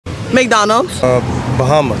McDonald's.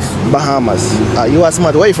 Bahamas. Bahamas. You are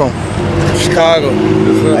smart. Where are you from? Chicago.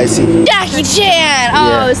 I see. Jackie Chan!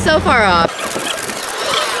 Oh, so far off.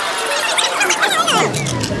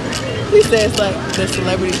 We say it's like the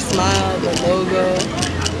celebrity smile, the logo.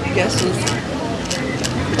 Guess who's...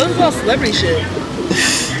 What's all celebrity shit?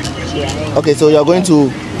 Okay, so you're going to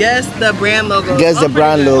Guess the brand logo. guess the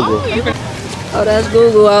brand logo. Oh, that's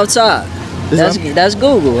Google outside. That's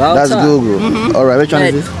Google outside. That's Google. Alright, which one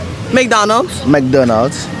is this? McDonald's.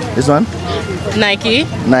 McDonald's. This one? Nike.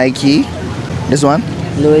 Nike. This one?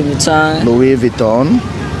 Louis Vuitton. Louis Vuitton.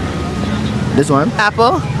 This one?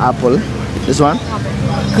 Apple. Apple. This one?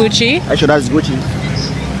 Gucci. Actually, that's Gucci.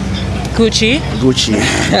 Gucci. Gucci.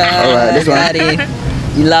 Alright, this one? Daddy,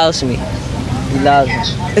 you lost me. You lost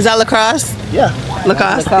me. Is that Lacoste? Yeah.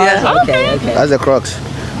 Lacoste. Yeah. Okay. That's the Crocs.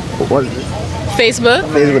 What is this? Facebook.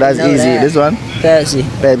 Facebook, that's Know easy. that. This one? Pepsi.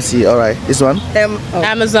 Pepsi. Alright. This one?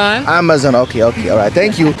 Amazon. Amazon. Okay. Alright.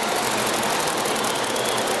 Thank you.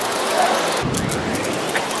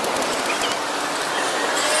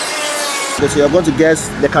 Okay, so you're going to guess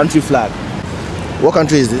the country flag. What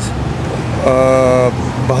country is this?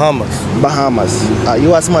 Bahamas. Bahamas.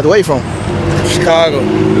 You are smart. Where are you from? Chicago.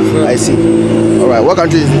 I see. Alright. What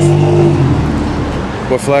country is this?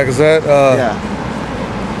 What flag is that? Yeah.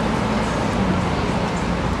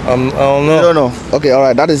 I don't You know. don't know. Okay.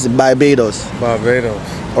 Alright. That is Barbados. Barbados.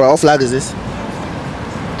 Alright. What flag is this?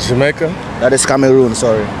 Jamaica. That is Cameroon.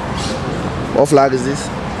 Sorry. What flag is this?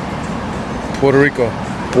 Puerto Rico.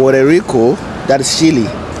 Puerto Rico. That is Chile.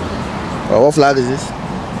 Alright. What flag is this?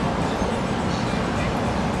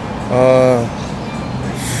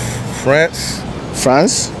 France.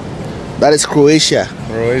 France. That is Croatia.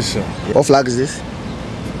 Croatia. What flag is this?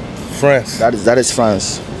 France. That is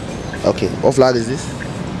France. Okay. What flag is this?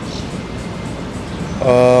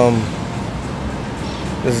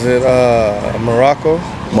 Is it Morocco?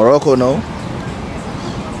 Morocco, no.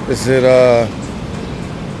 Is it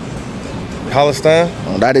Palestine?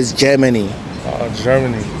 Oh, that is Germany.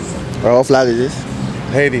 Germany. Alright, what flag is this?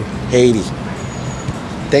 Haiti. Haiti.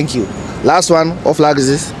 Thank you. Last one. What flag is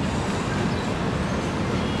this?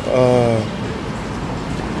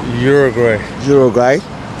 Uruguay. Uruguay.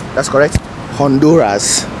 That's correct.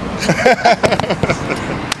 Honduras.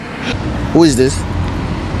 Who is this?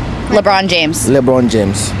 LeBron James. LeBron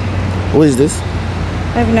James. Who is this? I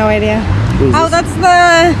have no idea. Who is Oh, this? that's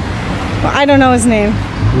the... I don't know his name.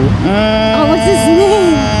 Oh, what's his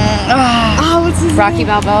name? Oh, what's his Rocky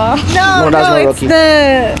Balboa. name? No, that's not it's Rocky.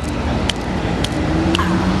 the...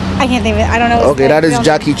 I can't think of it. I don't know his Okay, name. that is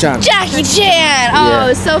Jackie Chan. Jackie Chan! Oh,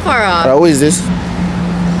 Yeah. so far off. Who is this?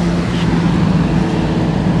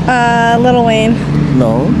 Lil Wayne.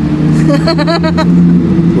 No.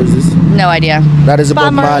 What is this? No idea. That is Bob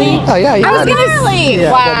Bob Marley. Marley. Oh yeah, yeah. I was gonna Marley!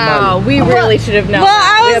 Yeah, Bob Wow, we really should have known. Well,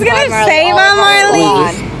 that. I We was have gonna Bob say all Bob over our Marley.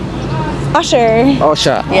 lawn. Usher. Oh,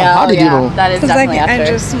 Sha. Yeah, How did you know? That is Because definitely I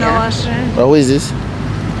Usher. just know Usher. Who is this?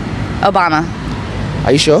 Obama.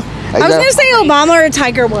 Are you sure? I was gonna say Obama or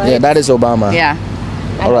Tiger Woods. Yeah, that is Obama. Yeah.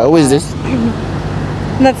 Alright, who is this?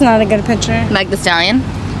 That's not a good picture. Meg the Stallion.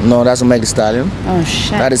 No, that's Meg Thee Stallion. Oh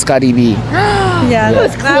shit. That is Cardi B. Yeah,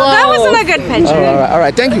 that wasn't a good picture.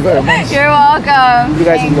 Alright. Thank you very much. You're welcome. You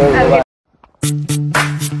guys enjoy it. Bye.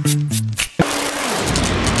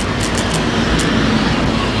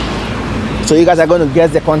 So you guys are going to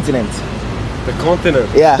guess the continent. The continent.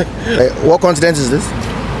 Yeah. What continent is this?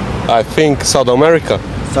 I think South America.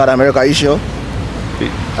 South America. Are you sure?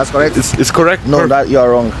 That's correct. It's correct. No, that you are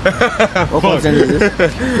wrong. What continent is this?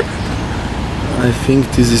 I think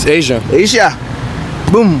this is Asia. Asia.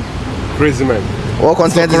 Boom. Crazy man. What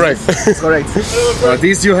continent correct. is this? Correct.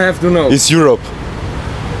 This you have to know. It's Europe.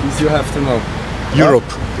 This you have to know. Europe.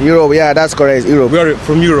 Europe. Yeah, that's correct. Europe. We are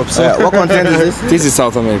from Europe, so. What continent is this? This is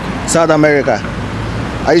South America. South America.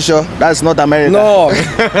 Are you sure? That's not America. No.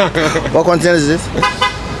 What continent is this?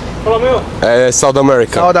 South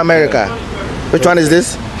America. South America. Which one is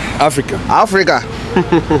this? Africa. Africa.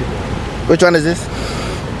 Which one is this?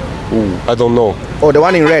 I don't know. Oh, the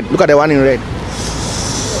one in red. Look at the one in red.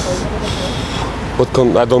 I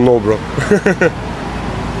don't know, bro. I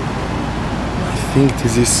think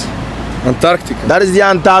this is Antarctica. That is the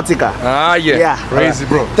Antarctica. Ah, yeah. Yeah. Crazy,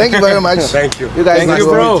 bro. Thank you very much. Thank you. You guys Thank nice you,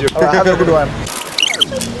 to bro. meet you. All right, have a good one.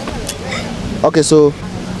 Okay, so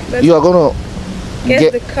you are gonna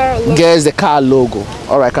Guess the car logo. guess the car logo.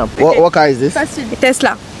 All right, come. What car is this?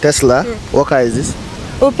 Tesla. Tesla. What car is this?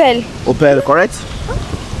 Opel. Opel, correct?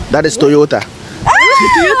 That is Toyota.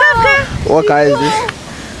 What car is this?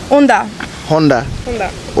 Honda. Honda. Honda.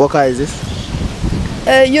 What car is this?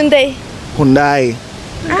 Hyundai. Hyundai.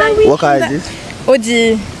 Ah oui. What car is this?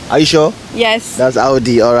 Audi. Are you sure? Yes. That's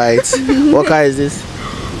Audi. All right. What car is this?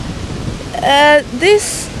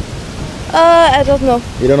 This. I don't know.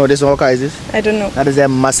 You don't know this one? What car is this? I don't know. That is a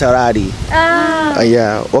Maserati.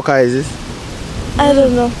 Yeah. What car is this? I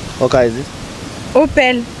don't know. What car is this?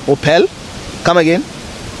 Opel. Opel? Come again?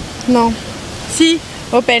 No. Si.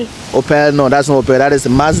 Opel. Opel? No, that's not Opel. That is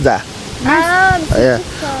Mazda. Yeah.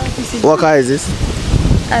 What car is this?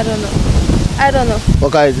 I don't know. I don't know.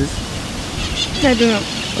 What car is this? I don't know.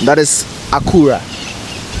 That is Acura.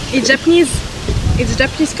 It's Japanese. It's a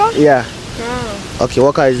Japanese car? Yeah. Okay,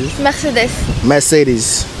 what car is this? Mercedes.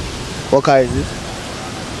 Mercedes. What car is this?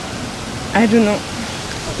 I don't know.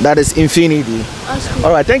 That is Infinity.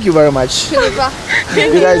 All right, thank you very much. You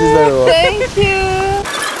guys is very well. Thank you.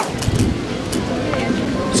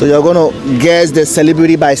 So you're gonna guess the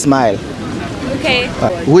celebrity by smile. Okay.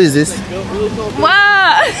 Who is this? Moi.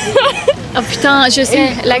 Oh putain, je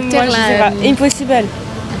sais, l'acteur là. Impossible.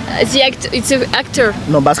 It's an actor.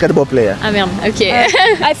 No, basketball player. Ah merde, ok.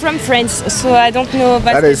 I'm from France, so I don't know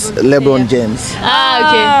That is LeBron James.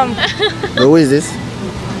 Ah So who is this?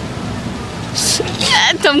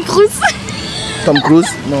 ok. Tom Cruise. Tom Cruise?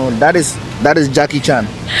 No, that is Jackie Chan.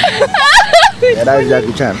 Yeah, that is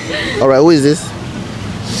Jackie Chan. All right, who is this?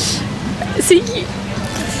 C'est qui?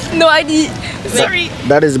 No idea. Sorry.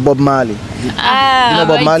 That is Bob Marley. Ah, You know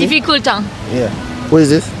Bob Marley? difficult hein. Yeah. Who is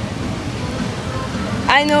this?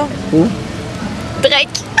 I know. Who?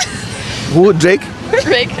 Drake. Who? Drake?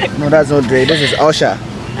 Drake. No, that's not Drake. This is Usher.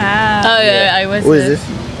 Oh yeah, I was. Who is this?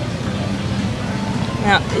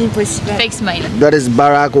 No, impossible. Fake smile. That is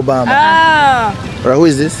Barack Obama. Ah. All right, who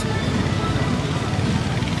is this?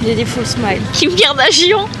 Beautiful smile. Kim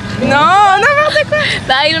Kardashian. Non, n'importe quoi.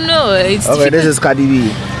 Bah I don't know. It's Okay, this is Cardi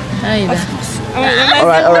B. Ah, oui, bah.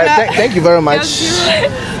 All right. Thank you very much.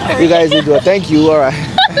 You guys did well. Thank you. All right.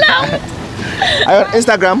 Are you on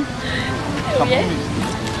Instagram? Yeah.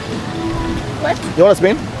 What? You want to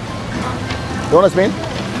spin? You want to spin?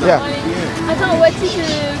 Yeah. Attends, what is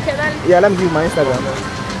le canal? Yeah, let me give you my Instagram.